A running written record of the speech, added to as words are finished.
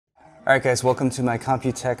Alright guys, welcome to my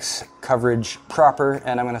Computex coverage proper,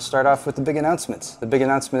 and I'm going to start off with the big announcements. The big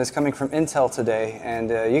announcement is coming from Intel today, and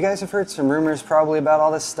you guys have heard some rumors probably about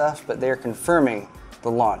all this stuff, but they're confirming the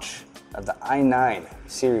launch of the i9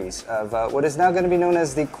 series of what is now going to be known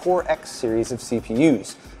as the Core X series of CPUs.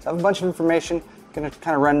 So I have a bunch of information. I'm going to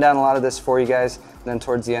kind of run down a lot of this for you guys, and then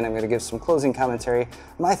towards the end I'm going to give some closing commentary,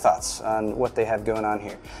 my thoughts on what they have going on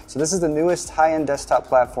here. So this is the newest high-end desktop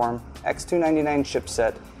platform, X299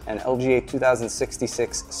 chipset, and LGA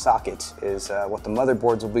 2066 socket is what the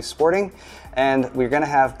motherboards will be sporting, and we're going to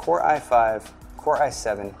have Core i5, Core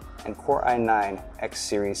i7, and Core i9 X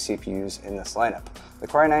series CPUs in this lineup. The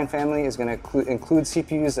Core i9 family is going to include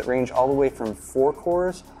CPUs that range all the way from 4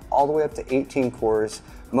 cores all the way up to 18 cores,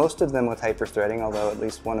 most of them with hyper-threading, although at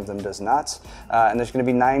least one of them does not. And there's going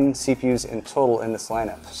to be 9 CPUs in total in this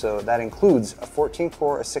lineup. So that includes a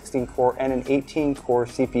 14-core, a 16-core, and an 18-core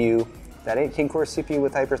CPU. That 18-core CPU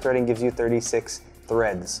with hyper-threading gives you 36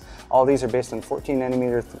 threads. All these are based on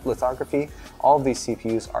 14nm lithography. All of these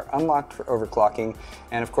CPUs are unlocked for overclocking.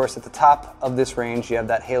 And of course, at the top of this range, you have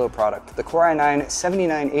that Halo product, the Core i9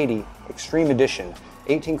 7980 Extreme Edition.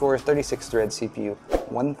 18 cores, 36 threads CPU,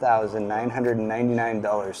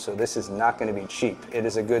 $1,999. So this is not going to be cheap. It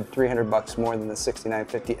is a good $300 more than the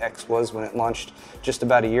 6950X was when it launched just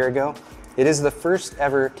about a year ago. It is the first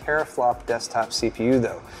ever teraflop desktop CPU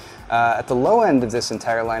though. At the low end of this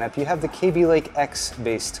entire lineup, you have the Kaby Lake X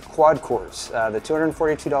based quad cores, the $242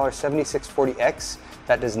 7640X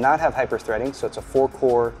that does not have hyper-threading, so it's a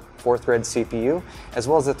 4-core, 4-thread CPU, as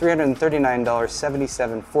well as the $339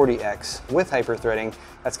 7740X with hyper-threading.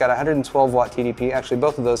 That's got 112 watt TDP. Actually,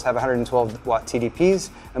 both of those have 112 watt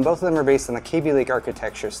TDPs, and both of them are based on the Kaby Lake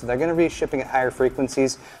architecture. So they're going to be shipping at higher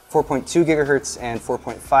frequencies, 4.2 gigahertz and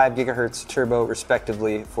 4.5 gigahertz turbo,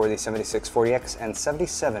 respectively, for the 7640X and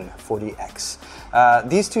 7740X.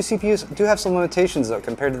 These two CPUs do have some limitations, though,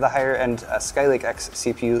 compared to the higher-end Skylake X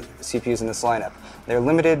CPUs in this lineup. They're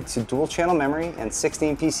limited to dual-channel memory and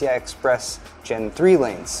 16 PCI Express Gen 3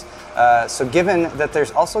 lanes. So given that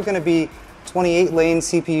there's also going to be 28-lane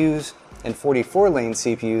CPUs and 44-lane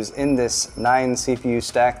CPUs in this 9 CPU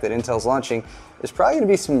stack that Intel's launching, there's probably going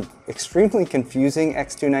to be some extremely confusing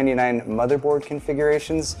X299 motherboard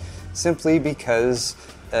configurations, simply because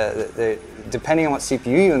depending on what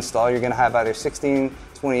CPU you install, you're going to have either 16,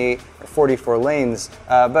 28, or 44 lanes,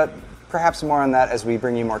 but perhaps more on that as we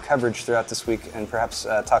bring you more coverage throughout this week and perhaps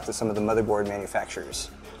talk to some of the motherboard manufacturers.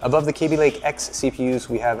 Above the Kaby Lake X CPUs,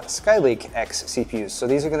 we have Skylake X CPUs. So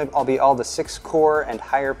these are going to all be all the 6-core and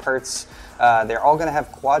higher parts. They're all going to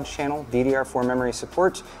have quad-channel DDR4 memory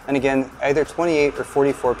support, and again, either 28 or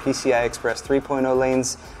 44 PCI Express 3.0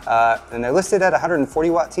 lanes. And they're listed at 140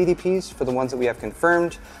 watt TDPs for the ones that we have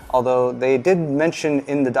confirmed, although they did mention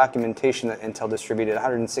in the documentation that Intel distributed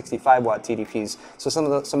 165 watt TDPs. So some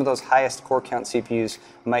of those highest core count CPUs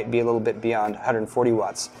might be a little bit beyond 140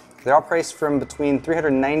 watts. They're all priced from between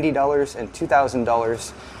 $390 and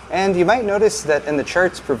 $2,000. And you might notice that in the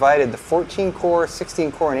charts provided, the 14-core,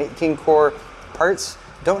 16-core, and 18-core parts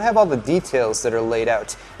don't have all the details that are laid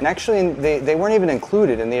out. And actually, they weren't even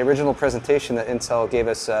included in the original presentation that Intel gave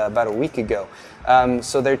us about a week ago.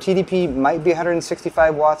 So their TDP might be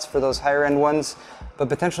 165 watts for those higher-end ones, but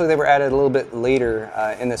potentially they were added a little bit later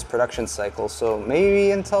in this production cycle, so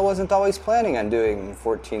maybe Intel wasn't always planning on doing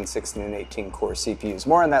 14, 16, and 18 core CPUs.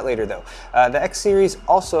 More on that later though. The X series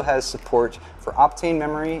also has support for Optane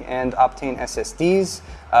memory and Optane SSDs.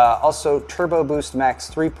 Also Turbo Boost Max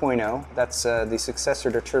 3.0, that's the successor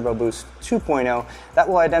to Turbo Boost 2.0. That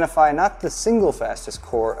will identify not the single fastest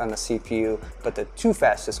core on the CPU, but the 2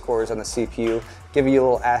 fastest cores on the CPU, give you a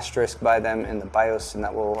little asterisk by them in the BIOS, and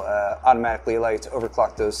that will automatically allow you to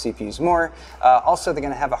overclock those CPUs more. Also, they're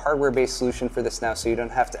going to have a hardware-based solution for this now, so you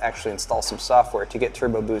don't have to actually install some software to get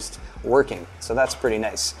Turbo Boost working, so that's pretty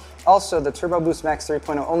nice. Also, the Turbo Boost Max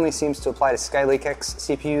 3.0 only seems to apply to Skylake X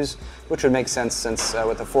CPUs, which would make sense since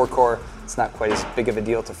with a 4-core, it's not quite as big of a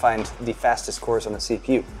deal to find the fastest cores on the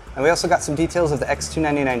CPU. And we also got some details of the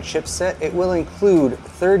X299 chipset. It will include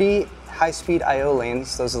 30 high-speed I/O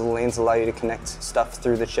lanes. Those are the lanes that allow you to connect stuff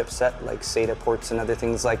through the chipset, like SATA ports and other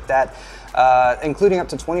things like that, including up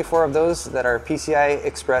to 24 of those that are PCI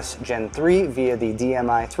Express Gen 3 via the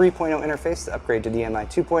DMI 3.0 interface to upgrade to DMI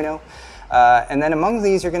 2.0. And then among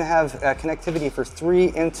these, you're going to have connectivity for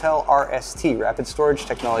 3 Intel RST, Rapid Storage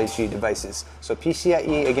Technology devices. So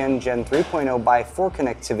PCIe, again, Gen 3.0 by 4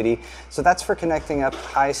 connectivity. So that's for connecting up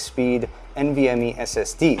high-speed NVMe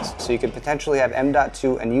SSDs. So you could potentially have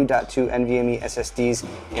M.2 and U.2 NVMe SSDs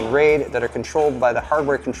in RAID that are controlled by the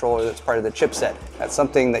hardware controller that's part of the chipset. That's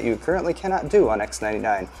something that you currently cannot do on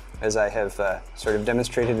X99. as I have sort of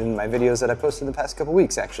demonstrated in my videos that I posted the past couple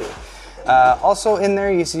weeks, actually. Also in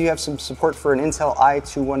there, you see you have some support for an Intel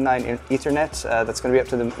i219 Ethernet. That's going to be up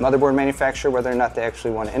to the motherboard manufacturer whether or not they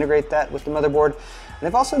actually want to integrate that with the motherboard. And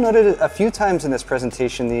they've also noted a few times in this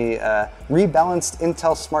presentation the rebalanced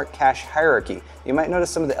Intel Smart Cache hierarchy. You might notice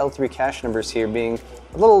some of the L3 cache numbers here being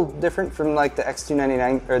a little different from like the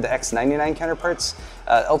X299 or the X99 counterparts.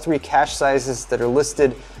 L3 cache sizes that are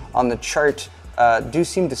listed on the chart do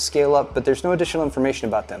seem to scale up, but there's no additional information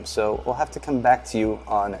about them, so we'll have to come back to you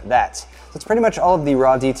on that. That's pretty much all of the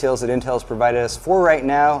raw details that Intel has provided us for right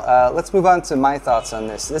now. Let's move on to my thoughts on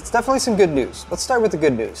this. It's definitely some good news. Let's start with the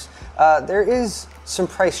good news. There is some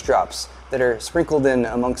price drops that are sprinkled in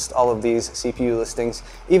amongst all of these CPU listings,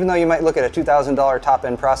 even though you might look at a $2,000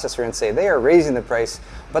 top-end processor and say they are raising the price,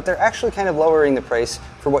 but they're actually kind of lowering the price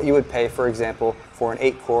for what you would pay, for example, for an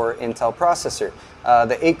 8-core Intel processor.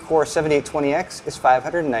 The 8-core 7820X is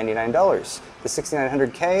 $599. The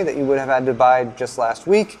 6900K that you would have had to buy just last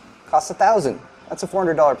week costs $1,000. That's a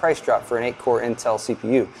 $400 price drop for an 8-core Intel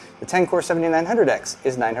CPU. The 10-core 7900X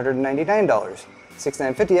is $999.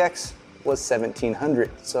 6950X was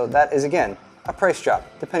 $1,700. So that is, again, a price drop,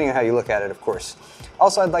 depending on how you look at it, of course.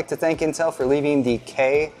 Also, I'd like to thank Intel for leaving the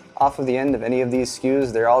K off of the end of any of these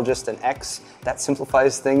SKUs. They're all just an X. That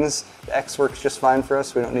simplifies things. The X works just fine for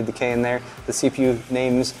us. We don't need the K in there. The CPU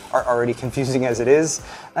names are already confusing as it is.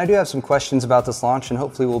 I do have some questions about this launch, and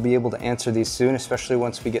hopefully we'll be able to answer these soon, especially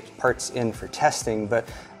once we get parts in for testing. But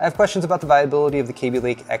I have questions about the viability of the Kaby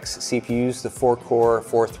Lake X CPUs, the 4-core,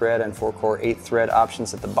 4-thread, and 4-core, 8-thread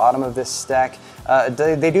options at the bottom of this stack.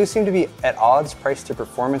 They do seem to be at odds price to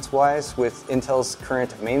performance-wise with Intel's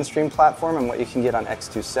current mainstream platform and what you can get on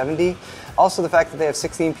X270. Also, the fact that they have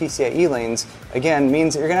 16 PCIe lanes, again,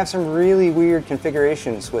 means that you're going to have some really weird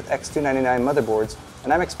configurations with X299 motherboards,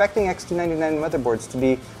 and I'm expecting X299 motherboards to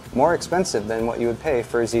be more expensive than what you would pay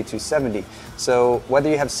for a Z270. So whether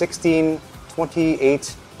you have 16,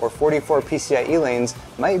 28, or 44 PCIe lanes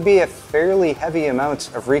might be a fairly heavy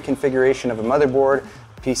amount of reconfiguration of a motherboard,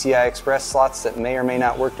 PCI Express slots that may or may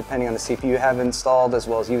not work depending on the CPU you have installed, as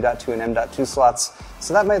well as U.2 and M.2 slots,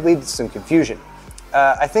 so that might lead to some confusion.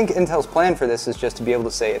 I think Intel's plan for this is just to be able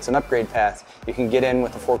to say it's an upgrade path. You can get in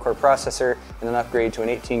with a 4-core processor and then upgrade to an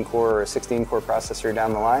 18-core or a 16-core processor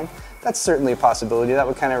down the line. That's certainly a possibility. That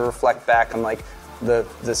would kind of reflect back on like the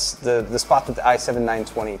spot that the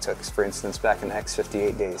i7-920 took, for instance, back in the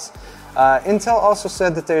X58 days. Intel also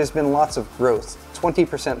said that there's been lots of growth,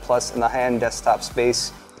 20% plus in the high-end desktop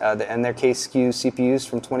space, and their K-SKU CPUs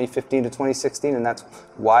from 2015 to 2016, and that's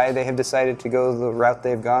why they have decided to go the route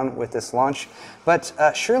they've gone with this launch. But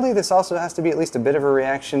surely this also has to be at least a bit of a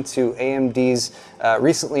reaction to AMD's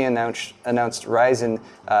recently announced Ryzen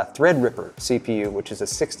Threadripper CPU, which is a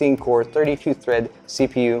 16-core, 32-thread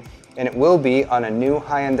CPU, and it will be on a new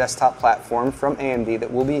high-end desktop platform from AMD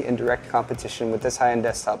that will be in direct competition with this high-end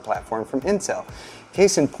desktop platform from Intel.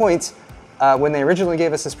 Case in point, when they originally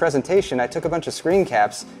gave us this presentation, I took a bunch of screen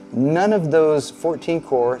caps. None of those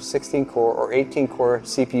 14-core, 16-core, or 18-core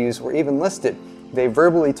CPUs were even listed. They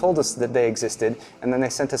verbally told us that they existed, and then they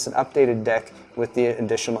sent us an updated deck with the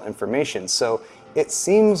additional information. So it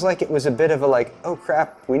seems like it was a bit of a like, oh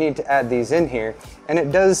crap, we need to add these in here. And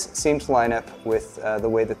it does seem to line up with the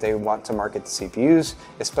way that they want to market the CPUs,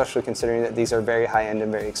 especially considering that these are very high-end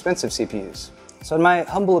and very expensive CPUs. So in my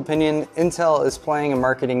humble opinion, Intel is playing a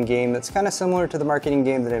marketing game that's kind of similar to the marketing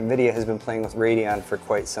game that NVIDIA has been playing with Radeon for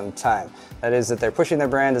quite some time. That is that they're pushing their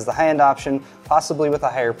brand as the high-end option, possibly with a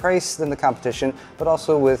higher price than the competition, but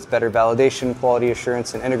also with better validation, quality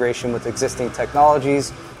assurance, and integration with existing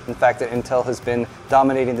technologies. In fact, that Intel has been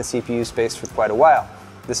dominating the CPU space for quite a while.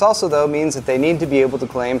 This also, though, means that they need to be able to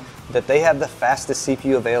claim that they have the fastest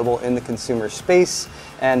CPU available in the consumer space,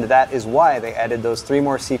 and that is why they added those 3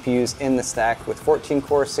 more CPUs in the stack with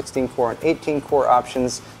 14-core, 16-core, and 18-core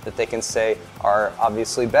options that they can say are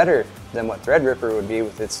obviously better than what Threadripper would be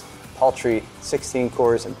with its paltry 16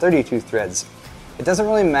 cores and 32 threads. It doesn't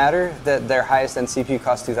really matter that their highest-end CPU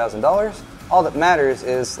costs $2,000. All that matters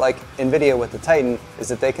is, like NVIDIA with the Titan, is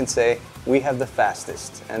that they can say, we have the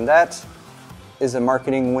fastest, and that is a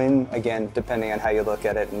marketing win, again, depending on how you look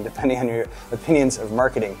at it and depending on your opinions of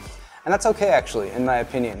marketing. And that's okay, actually, in my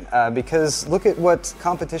opinion, because look at what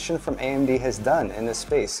competition from AMD has done in this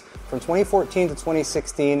space. From 2014 to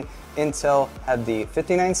 2016, Intel had the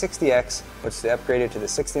 5960X, which they upgraded to the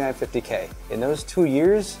 6950K. In those 2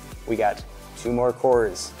 years, we got 2 more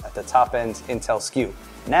cores at the top-end Intel SKU.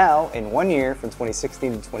 Now, in 1 year, from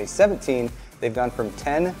 2016 to 2017, they've gone from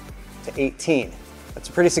 10 to 18. That's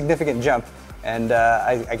a pretty significant jump. And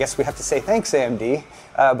I guess we have to say thanks, AMD,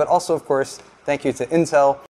 but also, of course, thank you to Intel